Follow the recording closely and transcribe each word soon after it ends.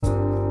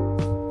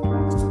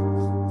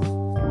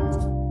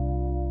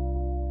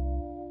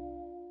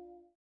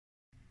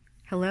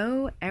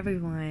Hello,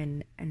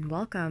 everyone, and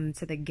welcome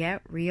to the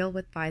Get Real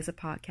with Fiza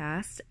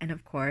podcast. And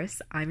of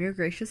course, I'm your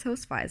gracious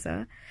host,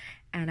 Fiza,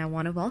 and I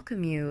want to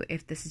welcome you.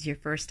 If this is your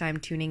first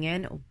time tuning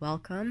in,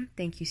 welcome.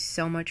 Thank you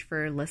so much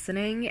for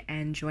listening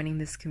and joining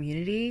this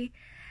community.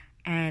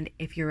 And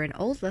if you're an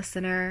old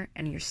listener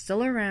and you're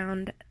still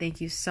around, thank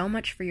you so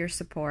much for your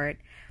support.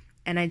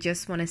 And I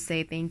just want to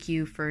say thank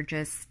you for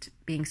just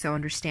being so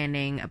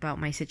understanding about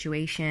my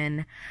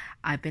situation.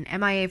 I've been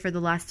MIA for the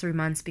last 3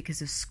 months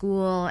because of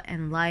school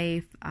and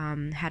life.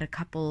 Had a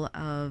couple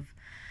of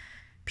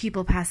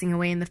people passing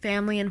away in the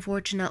family,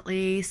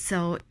 unfortunately.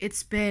 So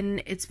it's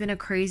been a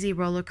crazy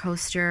roller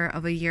coaster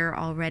of a year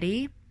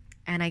already.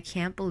 And I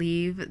can't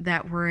believe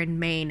that we're in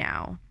May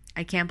now.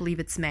 I can't believe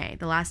it's May.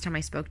 The last time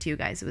I spoke to you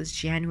guys, it was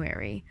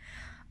January.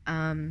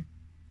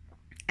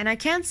 And I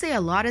can't say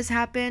a lot has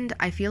happened.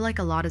 I feel like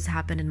a lot has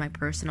happened in my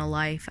personal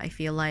life. I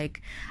feel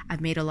like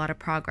I've made a lot of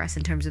progress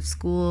in terms of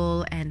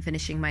school and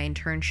finishing my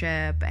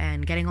internship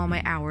and getting all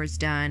my hours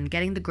done,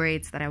 getting the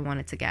grades that I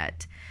wanted to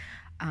get.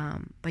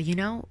 But you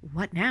know,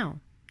 what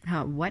now?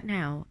 What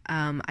now?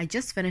 I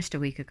just finished a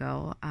week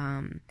ago.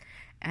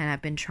 And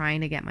I've been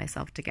trying to get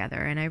myself together.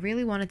 And I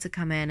really wanted to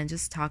come in and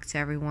just talk to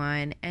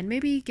everyone and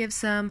maybe give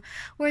some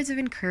words of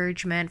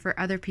encouragement for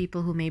other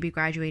people who may be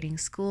graduating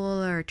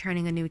school or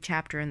turning a new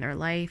chapter in their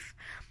life.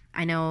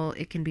 I know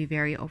it can be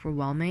very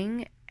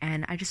overwhelming,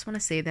 and I just want to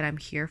say that I'm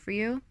here for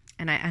you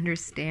and I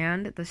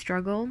understand the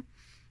struggle,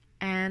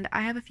 and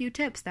I have a few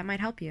tips that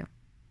might help you.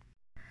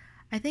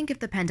 I think if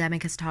the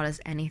pandemic has taught us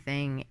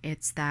anything,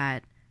 it's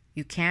that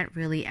you can't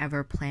really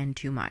ever plan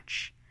too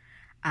much.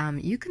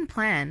 You can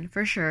plan,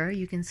 for sure.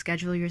 You can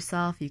schedule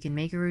yourself, you can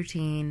make a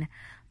routine,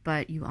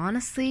 but you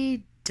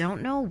honestly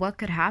don't know what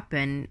could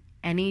happen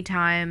any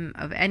time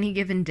of any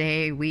given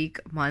day, week,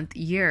 month,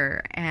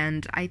 year.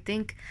 And I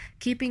think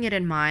keeping it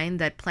in mind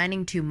that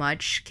planning too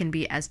much can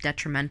be as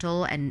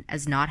detrimental and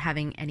as not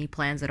having any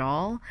plans at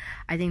all,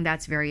 I think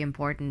that's very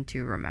important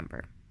to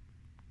remember.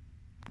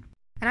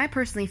 And I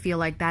personally feel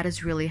like that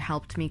has really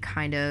helped me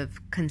kind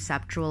of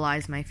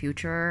conceptualize my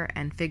future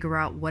and figure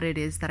out what it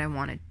is that I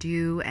want to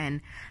do and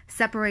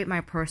separate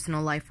my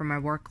personal life from my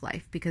work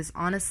life. Because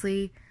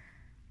honestly,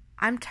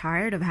 I'm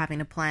tired of having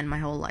to plan my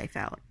whole life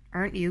out.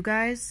 Aren't you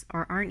guys?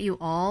 Or aren't you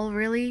all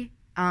really?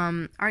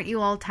 Aren't you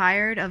all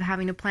tired of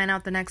having to plan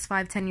out the next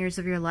 5-10 years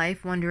of your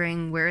life,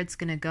 wondering where it's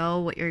going to go,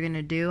 what you're going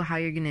to do, how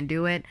you're going to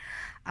do it,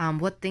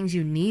 what things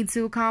you need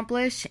to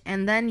accomplish,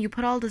 and then you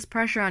put all this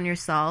pressure on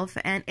yourself,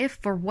 and if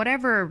for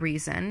whatever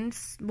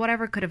reasons,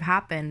 whatever could have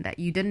happened that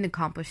you didn't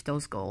accomplish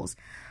those goals,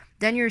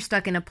 then you're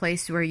stuck in a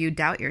place where you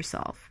doubt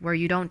yourself, where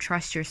you don't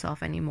trust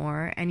yourself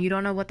anymore, and you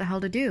don't know what the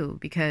hell to do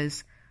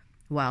because,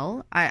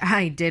 well,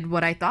 I did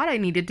what I thought I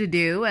needed to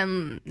do,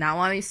 and now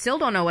I still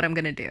don't know what I'm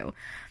going to do.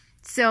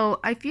 So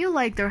I feel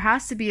like there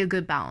has to be a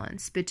good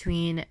balance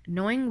between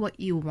knowing what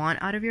you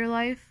want out of your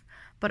life,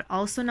 but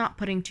also not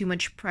putting too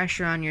much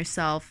pressure on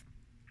yourself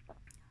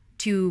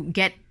to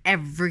get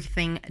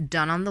everything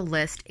done on the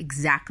list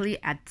exactly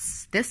at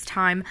this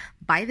time,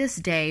 by this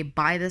day,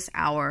 by this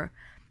hour.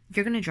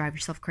 You're going to drive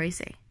yourself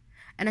crazy.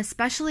 And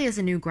especially as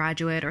a new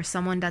graduate or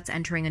someone that's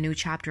entering a new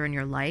chapter in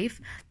your life,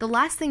 the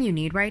last thing you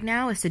need right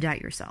now is to doubt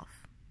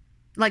yourself.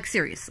 Like,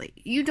 seriously,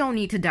 you don't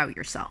need to doubt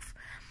yourself.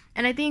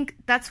 And I think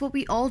that's what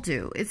we all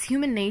do. It's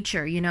human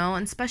nature, you know,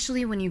 and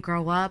especially when you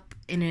grow up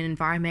in an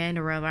environment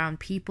or around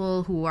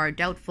people who are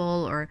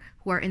doubtful or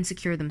who are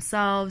insecure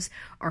themselves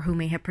or who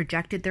may have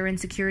projected their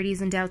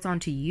insecurities and doubts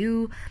onto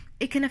you,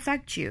 it can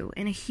affect you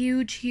in a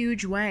huge,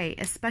 huge way,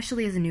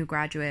 especially as a new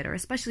graduate, or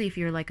especially if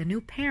you're like a new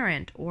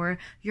parent or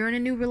you're in a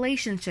new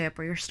relationship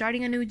or you're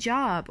starting a new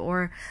job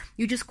or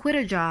you just quit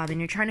a job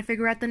and you're trying to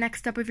figure out the next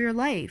step of your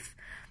life.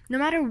 No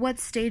matter what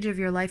stage of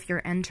your life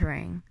you're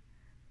entering,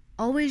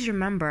 always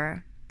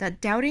remember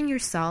that doubting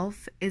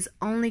yourself is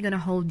only going to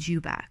hold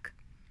you back.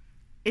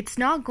 It's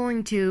not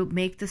going to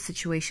make the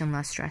situation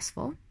less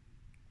stressful.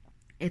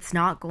 It's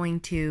not going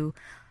to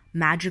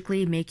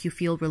magically make you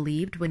feel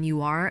relieved when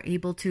you are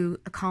able to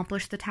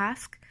accomplish the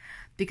task.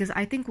 Because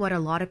I think what a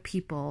lot of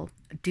people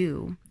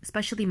do,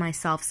 especially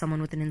myself,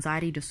 someone with an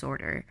anxiety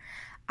disorder,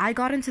 I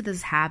got into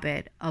this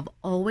habit of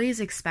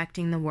always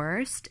expecting the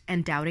worst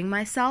and doubting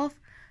myself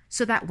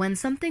so that when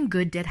something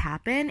good did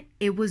happen,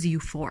 it was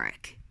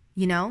euphoric.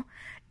 You know,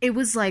 it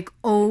was like,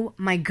 oh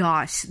my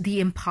gosh,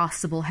 the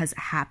impossible has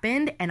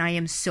happened and I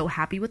am so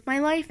happy with my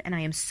life and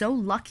I am so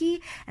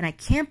lucky and I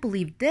can't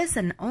believe this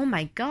and oh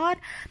my God.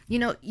 You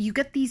know, you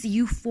get these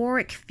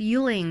euphoric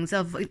feelings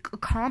of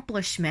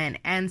accomplishment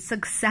and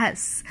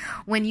success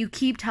when you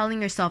keep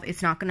telling yourself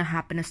it's not going to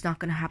happen, it's not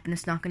going to happen,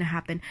 it's not going to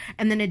happen.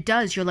 And then it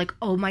does. You're like,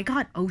 oh my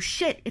God, oh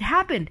shit, it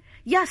happened.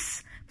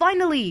 Yes,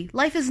 finally,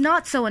 life is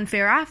not so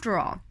unfair after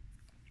all.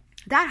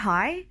 That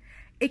high,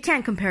 it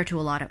can't compare to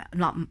a lot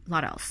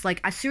else.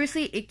 Like,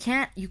 seriously,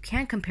 you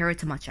can't compare it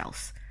to much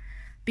else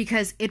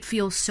because it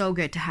feels so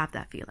good to have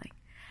that feeling.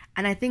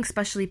 And I think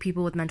especially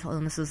people with mental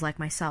illnesses like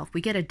myself,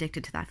 we get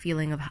addicted to that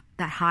feeling of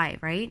that high,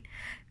 right?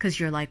 Because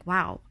you're like,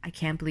 wow, I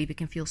can't believe it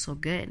can feel so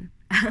good.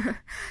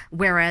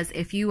 Whereas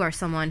if you are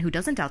someone who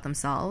doesn't doubt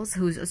themselves,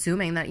 who's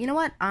assuming that, you know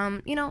what,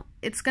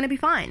 it's going to be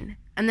fine.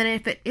 And then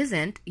if it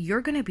isn't,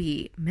 you're going to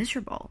be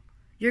miserable.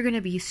 You're going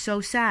to be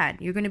so sad.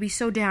 You're going to be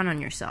so down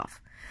on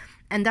yourself.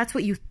 And that's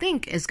what you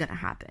think is going to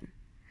happen.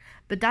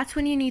 But that's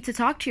when you need to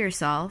talk to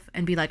yourself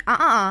and be like,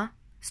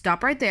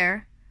 stop right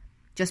there.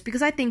 Just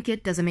because I think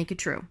it doesn't make it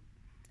true.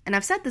 And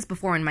I've said this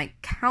before in my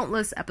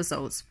countless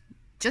episodes.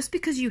 Just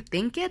because you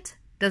think it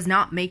does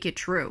not make it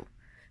true.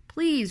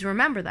 Please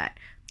remember that.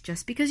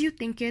 Just because you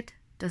think it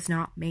does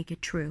not make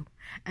it true.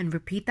 And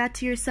repeat that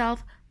to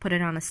yourself. Put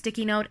it on a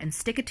sticky note and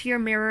stick it to your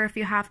mirror if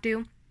you have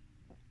to.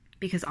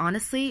 Because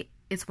honestly,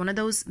 it's one of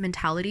those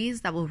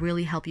mentalities that will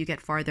really help you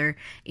get farther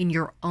in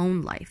your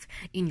own life,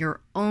 in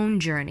your own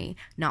journey.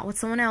 Not what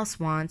someone else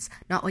wants,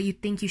 not what you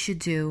think you should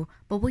do,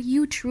 but what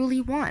you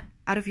truly want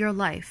out of your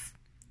life.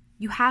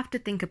 You have to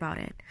think about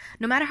it.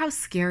 No matter how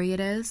scary it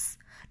is,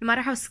 no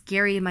matter how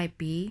scary it might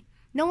be,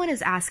 no one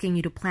is asking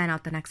you to plan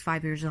out the next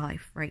 5 years of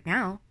life right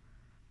now.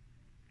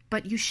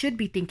 But you should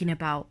be thinking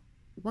about,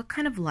 what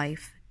kind of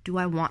life do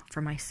I want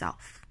for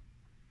myself?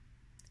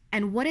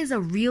 And what is a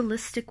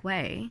realistic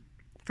way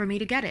for me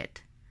to get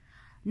it?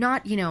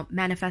 Not,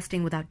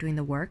 manifesting without doing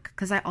the work,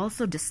 because I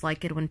also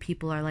dislike it when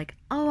people are like,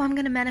 oh, I'm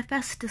going to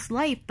manifest this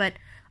life, but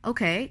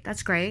okay,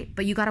 that's great,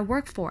 but you got to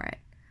work for it.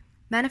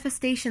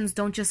 Manifestations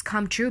don't just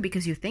come true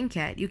because you think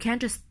it. You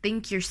can't just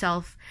think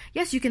yourself,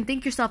 yes, you can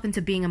think yourself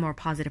into being a more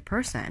positive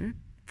person,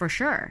 for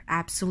sure,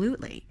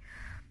 absolutely.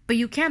 But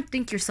you can't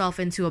think yourself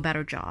into a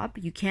better job.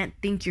 You can't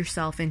think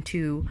yourself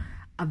into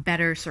a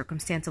better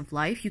circumstance of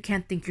life. You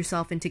can't think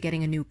yourself into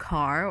getting a new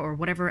car or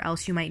whatever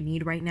else you might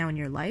need right now in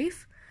your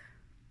life.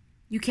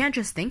 You can't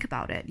just think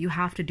about it. You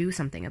have to do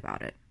something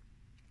about it.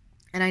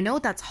 And I know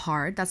that's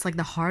hard. That's like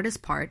the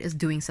hardest part, is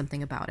doing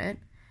something about it.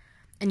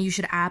 And you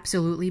should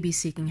absolutely be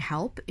seeking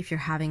help if you're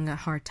having a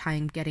hard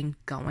time getting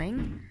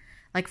going.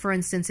 Like, for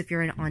instance, if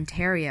you're in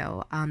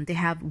Ontario, they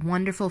have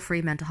wonderful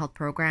free mental health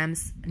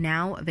programs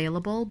now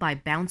available by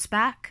Bounce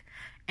Back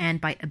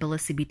and by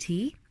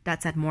AbiliCBT.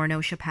 That's at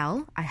Morneau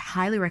Chapelle. I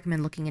highly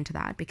recommend looking into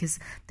that because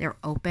they're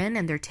open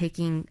and they're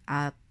taking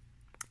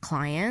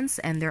clients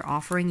and they're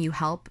offering you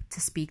help to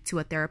speak to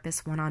a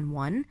therapist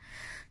one-on-one.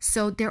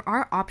 So there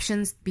are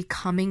options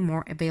becoming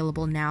more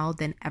available now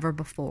than ever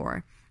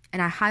before.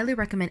 And I highly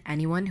recommend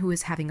anyone who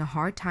is having a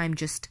hard time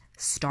just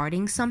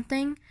starting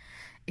something.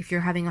 If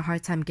you're having a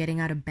hard time getting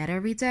out of bed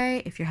every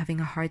day, if you're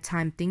having a hard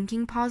time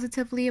thinking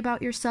positively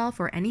about yourself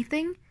or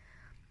anything,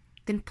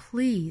 then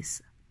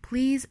please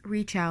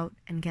reach out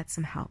and get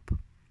some help.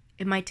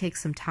 It might take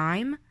some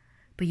time,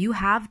 but you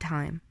have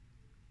time.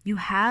 You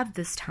have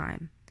this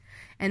time.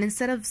 And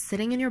instead of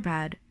sitting in your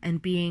bed and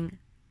being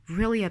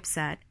really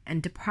upset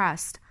and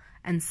depressed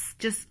and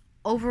just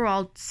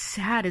overall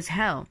sad as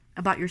hell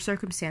about your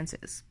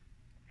circumstances,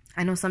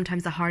 I know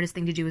sometimes the hardest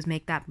thing to do is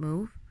make that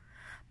move,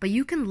 but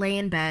you can lay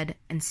in bed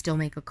and still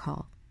make a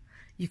call.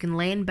 You can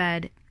lay in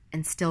bed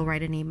and still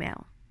write an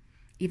email.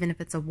 Even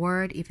if it's a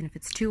word, even if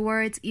it's 2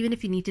 words, even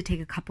if you need to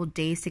take a couple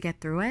days to get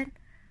through it,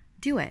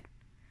 do it.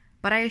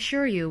 But I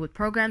assure you, with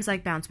programs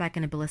like Bounce Back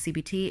and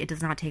AbiliCBT, it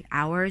does not take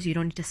hours. You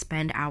don't need to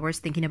spend hours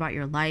thinking about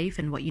your life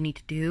and what you need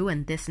to do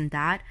and this and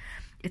that.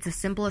 It's as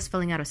simple as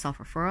filling out a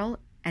self-referral.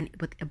 And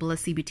with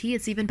AbiliCBT,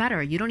 it's even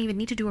better. You don't even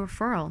need to do a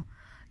referral.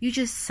 You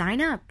just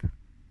sign up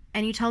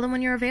and you tell them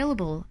when you're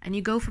available and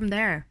you go from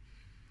there.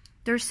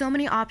 There are so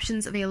many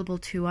options available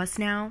to us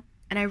now,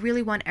 and I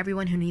really want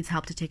everyone who needs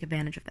help to take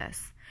advantage of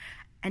this.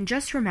 And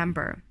just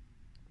remember,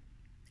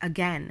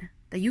 again,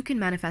 that you can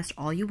manifest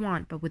all you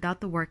want, but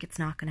without the work, it's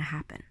not going to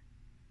happen.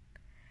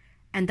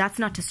 And that's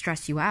not to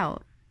stress you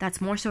out. That's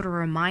more so to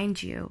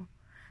remind you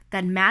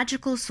that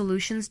magical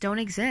solutions don't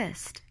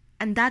exist.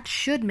 And that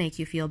should make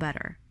you feel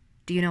better.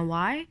 Do you know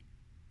why?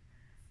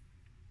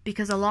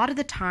 Because a lot of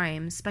the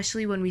time,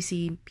 especially when we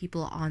see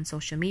people on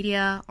social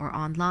media or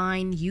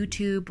online,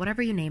 YouTube,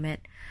 whatever you name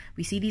it,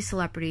 we see these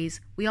celebrities,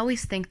 we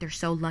always think they're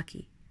so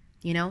lucky.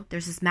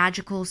 There's this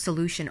magical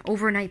solution.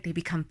 Overnight, they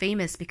become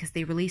famous because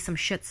they release some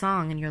shit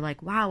song and you're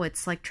like, wow,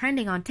 it's like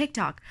trending on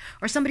TikTok.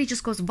 Or somebody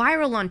just goes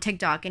viral on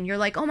TikTok and you're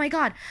like, oh my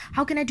God,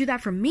 how can I do that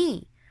for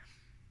me?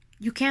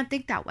 You can't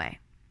think that way.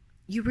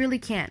 You really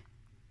can't.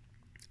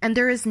 And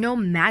there is no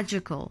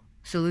magical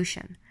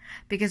solution.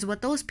 Because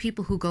what those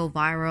people who go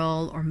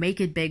viral or make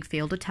it big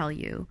fail to tell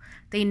you,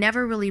 they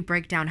never really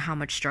break down how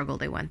much struggle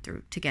they went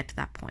through to get to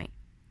that point.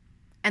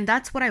 And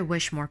that's what I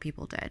wish more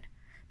people did.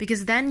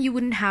 Because then you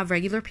wouldn't have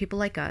regular people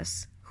like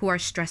us who are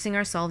stressing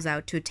ourselves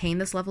out to attain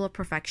this level of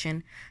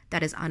perfection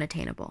that is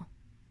unattainable.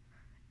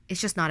 It's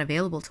just not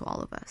available to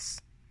all of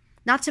us.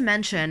 Not to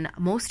mention,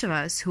 most of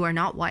us who are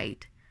not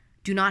white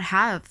do not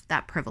have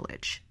that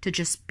privilege to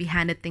just be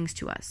handed things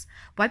to us.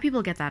 White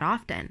people get that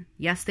often.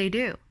 Yes, they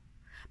do.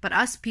 But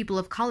us people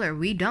of color,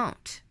 we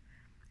don't.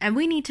 And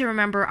we need to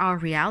remember our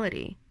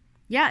reality.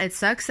 Yeah, it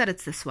sucks that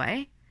it's this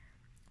way,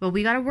 but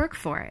we got to work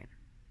for it.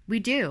 We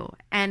do.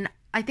 And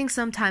I think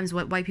sometimes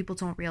what white people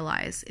don't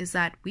realize is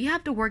that we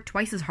have to work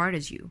twice as hard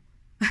as you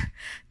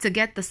to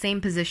get the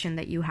same position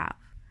that you have.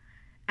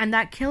 And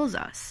that kills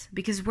us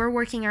because we're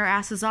working our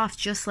asses off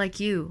just like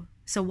you.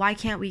 So why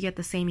can't we get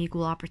the same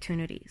equal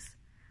opportunities?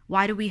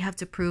 Why do we have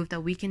to prove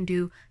that we can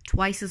do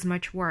twice as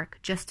much work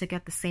just to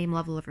get the same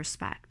level of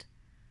respect?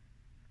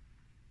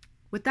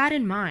 With that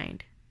in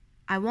mind,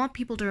 I want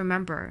people to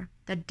remember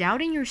that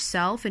doubting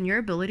yourself and your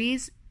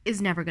abilities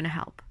is never going to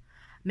help.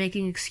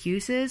 Making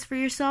excuses for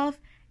yourself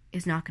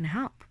is not going to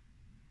help.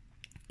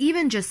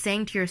 Even just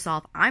saying to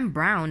yourself, I'm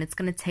brown, it's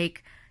going to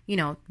take,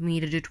 me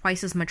to do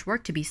twice as much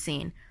work to be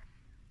seen.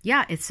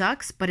 Yeah, it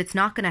sucks, but it's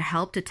not going to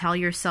help to tell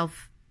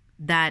yourself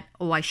that,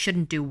 oh, I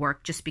shouldn't do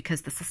work just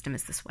because the system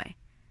is this way.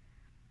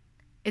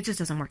 It just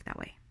doesn't work that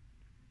way.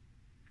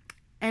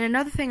 And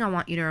another thing I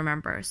want you to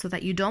remember so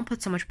that you don't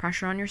put so much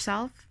pressure on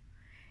yourself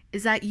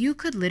is that you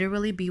could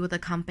literally be with a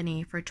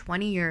company for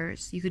 20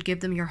 years. You could give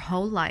them your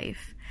whole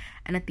life.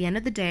 And at the end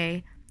of the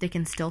day, they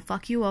can still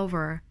fuck you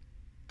over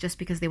just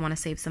because they want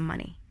to save some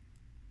money.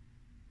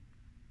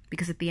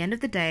 Because at the end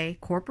of the day,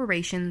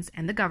 corporations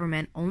and the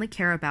government only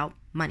care about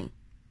money.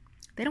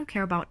 They don't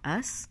care about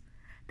us.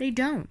 They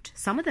don't.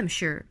 Some of them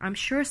sure. I'm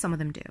sure some of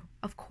them do.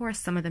 Of course,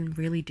 some of them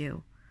really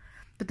do.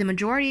 But the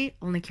majority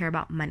only care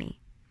about money.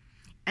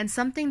 And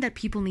something that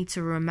people need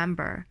to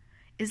remember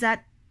is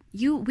that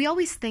we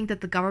always think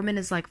that the government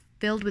is like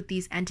filled with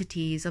these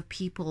entities of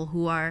people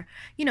who are,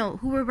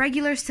 who are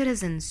regular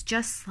citizens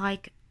just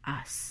like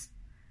us.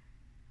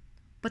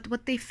 But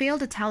what they fail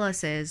to tell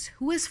us is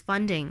who is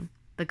funding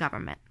the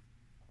government?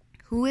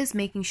 Who is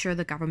making sure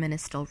the government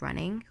is still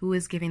running? Who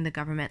is giving the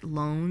government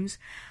loans?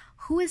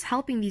 Who is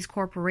helping these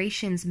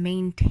corporations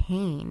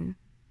maintain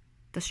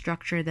the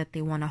structure that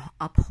they want to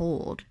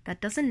uphold?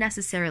 That doesn't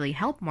necessarily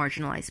help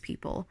marginalized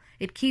people.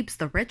 It keeps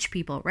the rich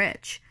people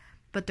rich.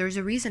 But there's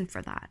a reason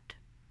for that.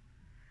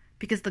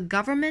 Because the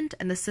government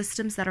and the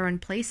systems that are in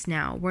place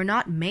now were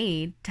not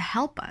made to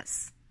help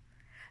us.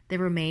 They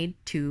were made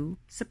to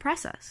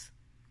suppress us.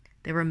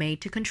 They were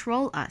made to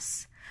control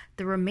us.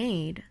 They were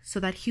made so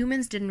that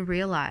humans didn't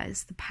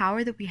realize the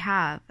power that we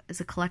have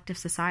as a collective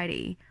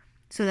society,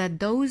 so that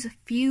those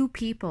few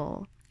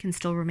people can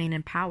still remain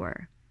in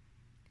power.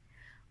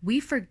 We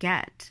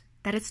forget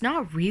that it's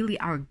not really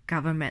our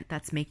government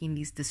that's making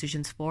these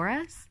decisions for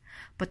us,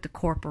 but the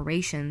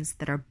corporations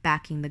that are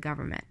backing the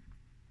government.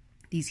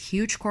 These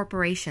huge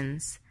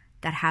corporations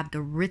that have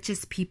the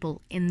richest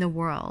people in the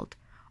world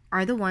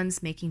are the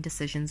ones making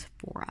decisions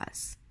for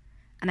us.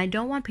 And I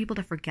don't want people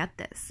to forget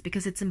this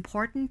because it's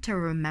important to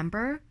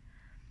remember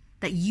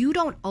that you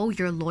don't owe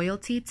your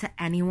loyalty to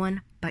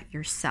anyone but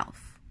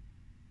yourself.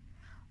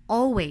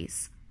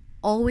 Always,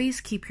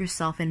 always keep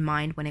yourself in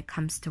mind when it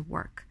comes to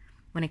work,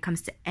 when it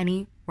comes to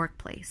any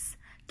workplace.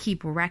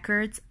 Keep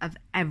records of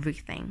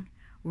everything.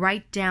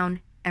 Write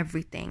down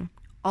everything.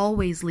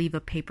 Always leave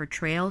a paper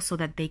trail so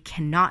that they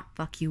cannot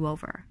fuck you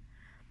over.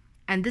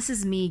 And this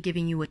is me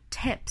giving you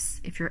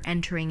tips if you're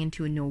entering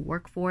into a new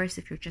workforce,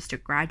 if you're just a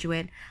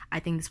graduate. I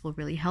think this will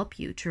really help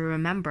you to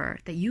remember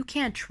that you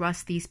can't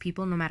trust these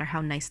people no matter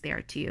how nice they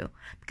are to you.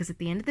 Because at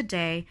the end of the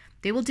day,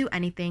 they will do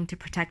anything to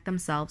protect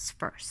themselves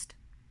first.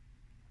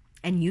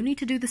 And you need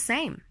to do the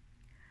same.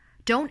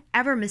 Don't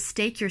ever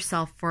mistake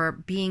yourself for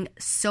being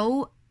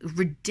so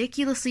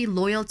ridiculously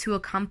loyal to a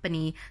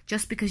company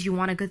just because you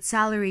want a good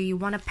salary, you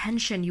want a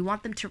pension, you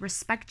want them to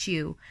respect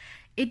you.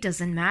 It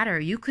doesn't matter.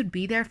 You could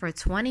be there for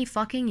 20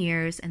 fucking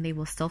years and they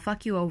will still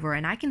fuck you over.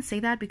 And I can say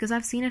that because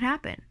I've seen it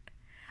happen.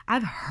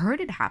 I've heard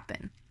it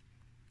happen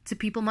to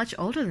people much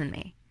older than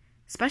me,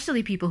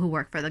 especially people who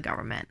work for the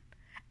government.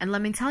 And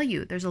let me tell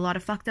you, there's a lot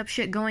of fucked up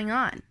shit going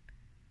on.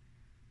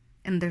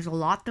 And there's a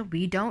lot that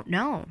we don't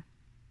know.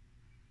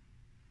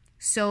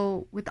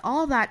 So with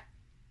all that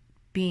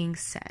being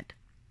said,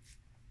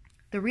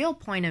 the real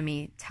point of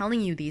me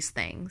telling you these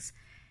things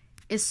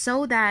is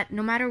so that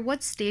no matter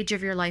what stage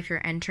of your life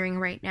you're entering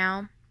right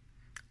now,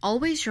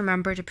 always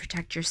remember to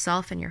protect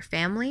yourself and your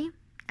family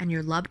and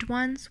your loved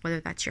ones, whether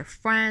that's your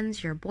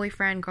friends, your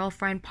boyfriend,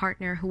 girlfriend,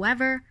 partner,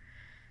 whoever.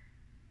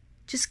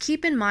 Just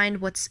keep in mind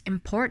what's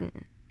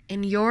important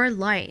in your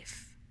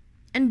life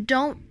and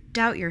don't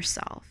doubt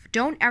yourself.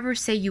 Don't ever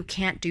say you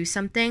can't do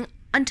something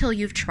until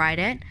you've tried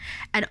it.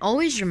 And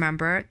always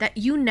remember that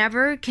you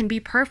never can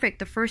be perfect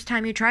the first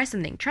time you try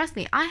something. Trust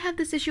me, I have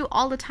this issue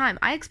all the time.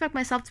 I expect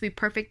myself to be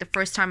perfect the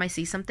first time I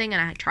see something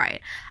and I try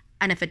it.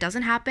 And if it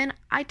doesn't happen,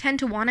 I tend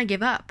to want to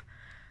give up.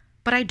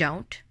 But I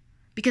don't.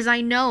 Because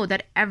I know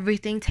that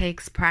everything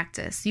takes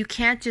practice. You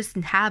can't just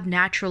have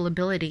natural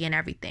ability in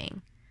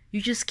everything. You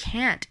just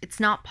can't.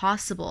 It's not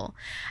possible.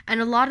 And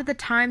a lot of the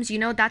times,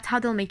 that's how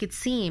they'll make it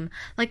seem.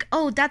 Like,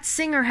 oh, that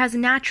singer has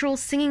natural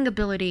singing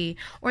ability,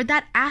 or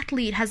that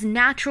athlete has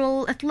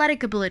natural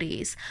athletic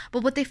abilities.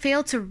 But what they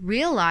fail to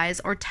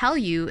realize or tell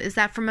you is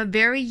that from a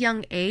very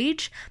young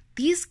age,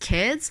 these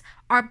kids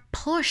are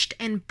pushed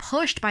and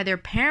pushed by their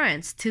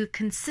parents to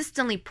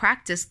consistently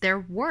practice their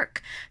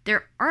work,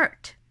 their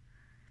art.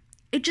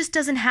 It just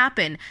doesn't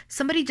happen.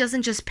 Somebody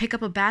doesn't just pick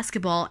up a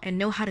basketball and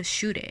know how to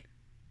shoot it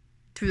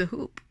through the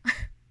hoop.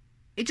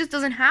 It just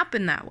doesn't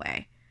happen that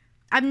way.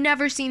 I've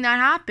never seen that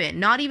happen.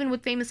 Not even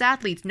with famous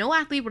athletes. No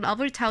athlete would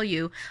ever tell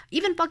you,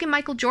 even fucking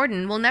Michael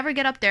Jordan will never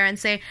get up there and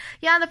say,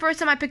 yeah, the first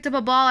time I picked up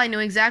a ball, I knew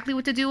exactly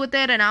what to do with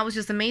it and I was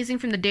just amazing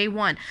from the day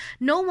one.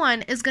 No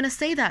one is going to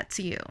say that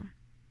to you.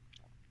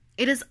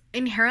 It is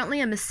inherently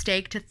a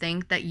mistake to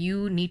think that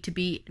you need to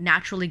be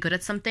naturally good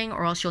at something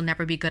or else you'll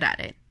never be good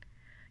at it.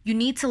 You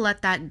need to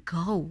let that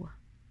go.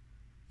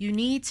 You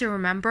need to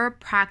remember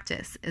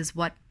practice is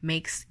what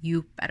makes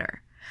you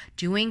better.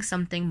 Doing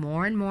something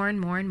more and more and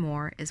more and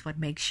more is what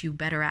makes you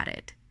better at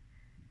it.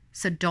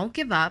 So don't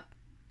give up.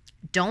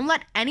 Don't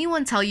let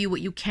anyone tell you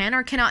what you can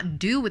or cannot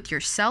do with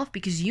yourself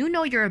because you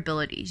know your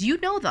abilities. You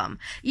know them.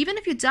 Even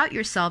if you doubt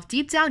yourself,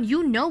 deep down,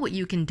 you know what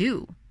you can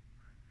do.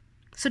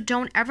 So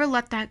don't ever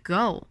let that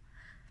go.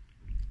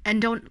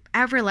 And don't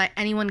ever let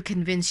anyone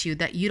convince you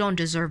that you don't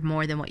deserve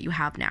more than what you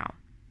have now,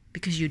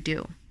 because you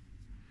do.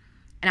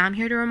 And I'm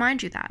here to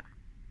remind you that.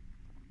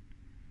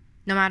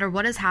 No matter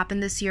what has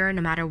happened this year,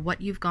 no matter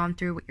what you've gone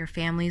through, what your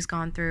family's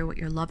gone through, what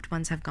your loved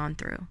ones have gone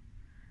through,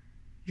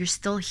 you're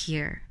still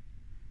here.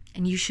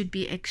 And you should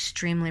be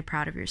extremely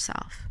proud of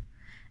yourself.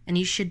 And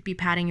you should be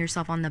patting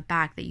yourself on the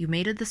back that you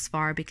made it this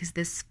far because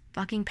this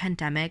fucking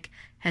pandemic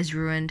has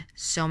ruined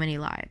so many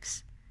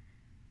lives.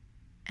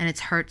 And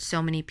it's hurt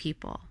so many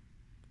people.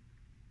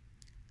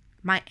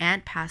 My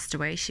aunt passed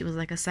away. She was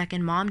like a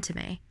second mom to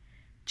me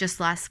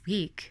just last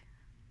week.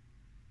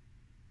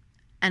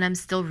 And I'm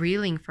still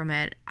reeling from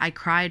it. I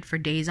cried for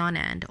days on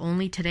end.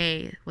 Only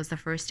today was the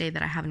first day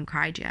that I haven't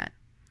cried yet.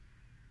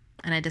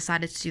 And I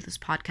decided to do this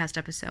podcast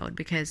episode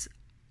because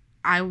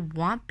I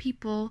want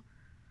people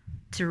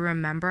to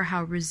remember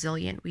how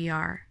resilient we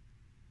are.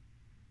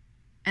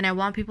 And I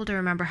want people to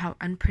remember how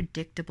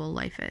unpredictable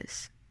life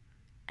is.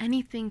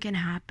 Anything can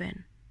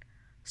happen.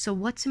 So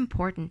what's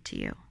important to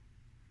you?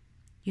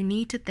 You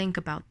need to think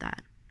about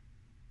that.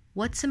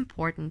 What's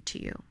important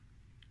to you?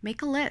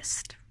 Make a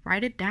list.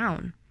 Write it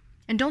down.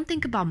 And don't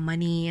think about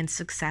money and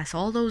success,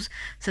 all those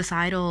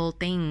societal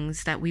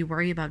things that we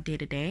worry about day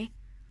to day.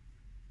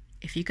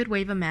 If you could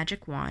wave a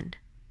magic wand,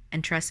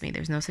 and trust me,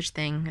 there's no such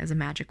thing as a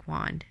magic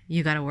wand.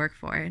 You gotta work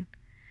for it.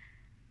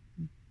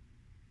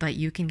 But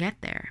you can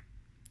get there.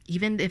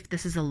 Even if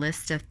this is a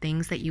list of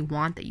things that you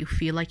want that you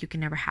feel like you can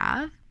never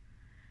have,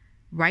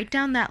 write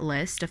down that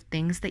list of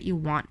things that you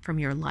want from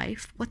your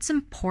life. What's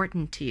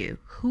important to you?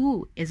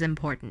 Who is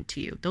important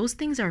to you? Those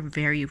things are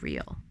very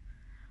real.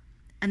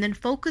 And then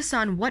focus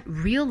on what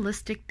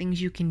realistic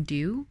things you can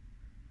do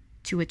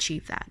to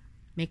achieve that.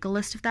 Make a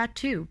list of that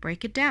too.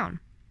 Break it down.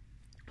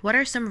 What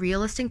are some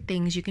realistic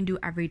things you can do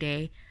every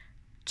day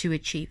to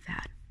achieve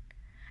that?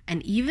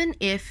 And even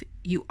if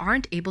you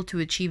aren't able to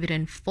achieve it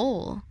in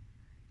full,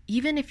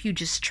 even if you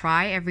just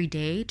try every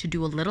day to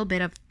do a little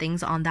bit of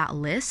things on that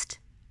list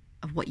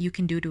of what you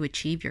can do to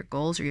achieve your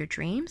goals or your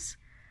dreams,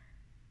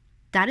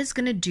 that is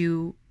going to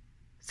do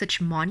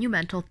such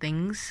monumental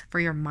things for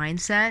your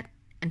mindset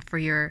and for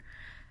your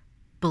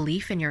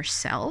belief in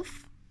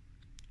yourself.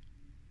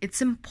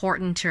 It's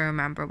important to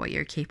remember what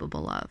you're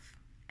capable of.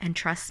 And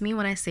trust me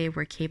when I say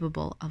we're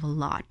capable of a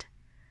lot.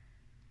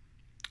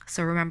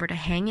 So remember to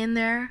hang in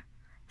there,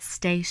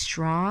 stay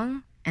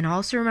strong, and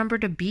also remember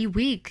to be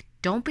weak.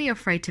 Don't be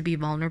afraid to be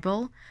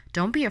vulnerable.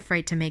 Don't be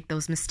afraid to make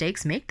those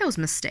mistakes. Make those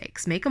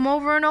mistakes. Make them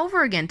over and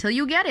over again till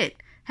you get it.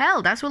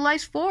 Hell, that's what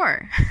life's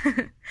for.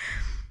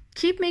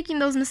 Keep making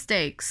those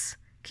mistakes.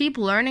 Keep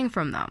learning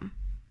from them.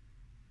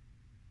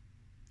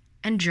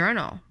 And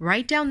journal.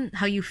 Write down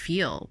how you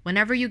feel.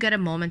 Whenever you get a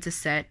moment to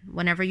sit,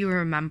 whenever you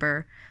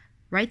remember,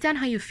 write down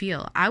how you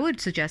feel. I would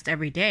suggest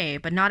every day,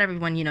 but not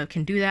everyone,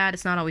 can do that.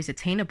 It's not always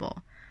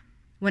attainable.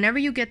 Whenever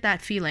you get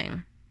that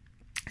feeling,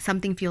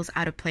 something feels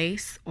out of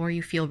place or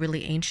you feel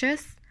really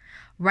anxious,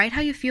 write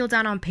how you feel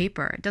down on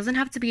paper. It doesn't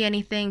have to be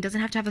anything,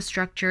 doesn't have to have a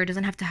structure,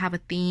 doesn't have to have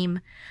a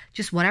theme.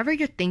 Just whatever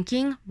you're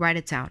thinking, write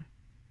it down.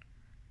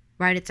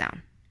 Write it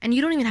down. And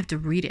you don't even have to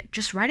read it.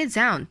 Just write it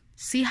down.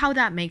 See how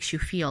that makes you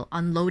feel,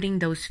 unloading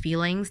those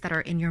feelings that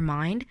are in your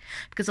mind.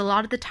 Because a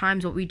lot of the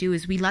times what we do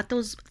is we let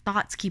those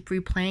thoughts keep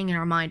replaying in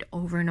our mind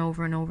over and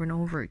over and over and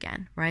over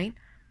again, right?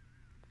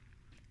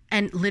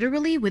 And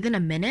literally within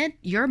a minute,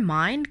 your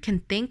mind can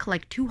think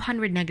like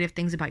 200 negative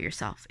things about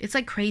yourself. It's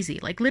like crazy,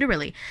 like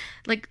literally.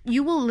 Like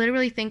you will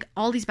literally think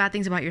all these bad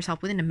things about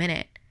yourself within a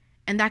minute.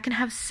 And that can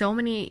have so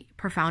many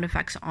profound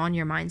effects on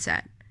your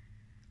mindset.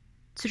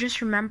 So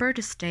just remember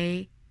to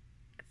stay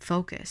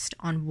focused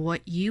on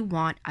what you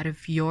want out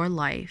of your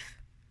life,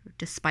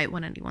 despite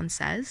what anyone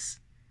says.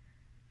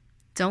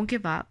 Don't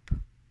give up.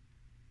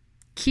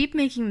 Keep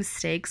making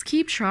mistakes.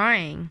 Keep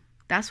trying.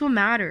 That's what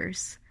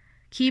matters.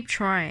 Keep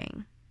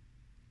trying.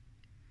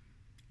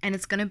 And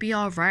it's going to be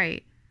all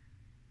right.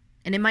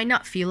 And it might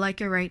not feel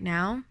like it right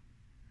now,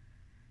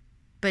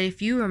 but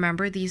if you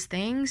remember these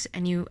things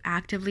and you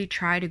actively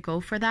try to go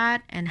for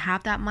that and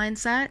have that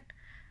mindset,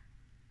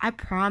 I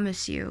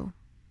promise you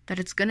that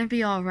it's going to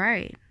be all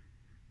right.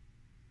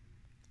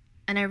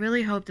 And I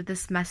really hope that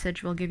this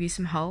message will give you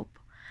some hope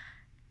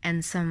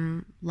and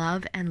some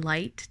love and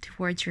light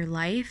towards your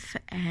life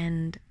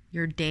and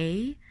your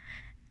day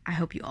I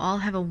hope you all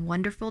have a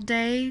wonderful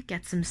day.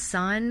 Get some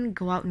sun.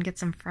 Go out and get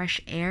some fresh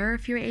air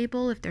if you're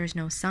able, if there's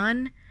no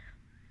sun.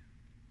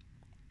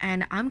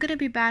 And I'm going to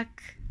be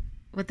back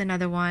with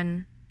another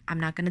one. I'm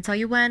not going to tell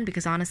you when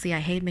because honestly, I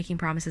hate making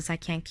promises I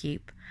can't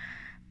keep.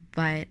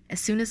 But as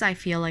soon as I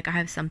feel like I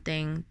have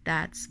something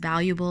that's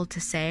valuable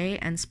to say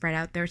and spread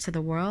out there to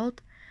the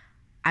world,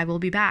 I will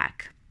be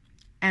back.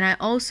 And I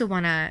also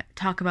want to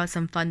talk about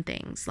some fun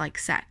things like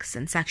sex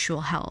and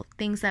sexual health,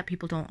 things that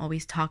people don't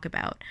always talk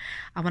about.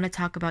 I want to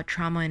talk about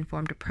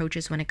trauma-informed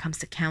approaches when it comes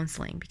to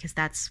counseling because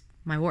that's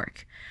my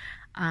work.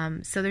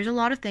 So there's a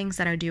lot of things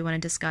that I do want to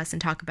discuss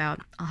and talk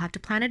about. I'll have to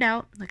plan it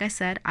out. Like I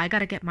said, I got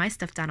to get my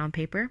stuff down on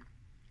paper,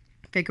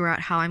 figure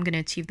out how I'm going to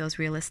achieve those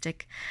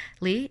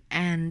realistically,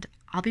 and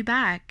I'll be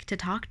back to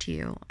talk to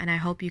you. And I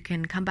hope you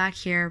can come back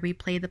here,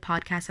 replay the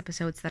podcast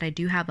episodes that I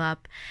do have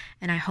up,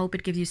 and I hope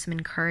it gives you some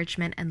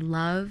encouragement and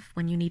love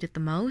when you need it the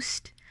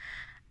most.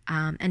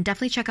 And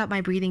definitely check out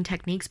my Breathing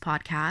Techniques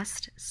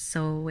podcast.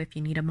 So if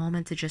you need a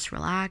moment to just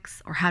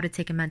relax, or how to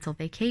take a mental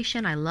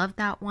vacation, I love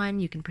that one.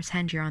 You can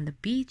pretend you're on the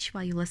beach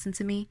while you listen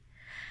to me.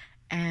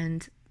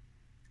 And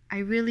I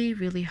really,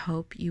 really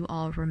hope you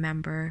all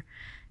remember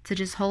to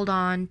just hold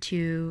on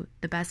to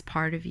the best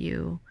part of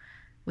you,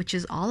 which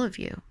is all of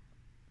you.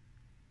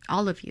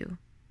 All of you,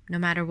 no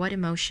matter what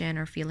emotion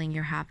or feeling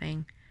you're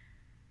having,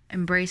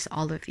 embrace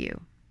all of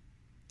you.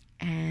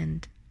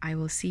 And I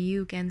will see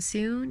you again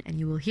soon, and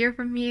you will hear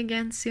from me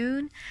again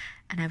soon.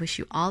 And I wish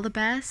you all the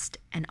best,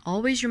 and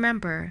always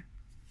remember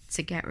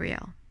to get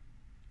real.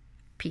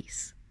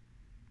 Peace.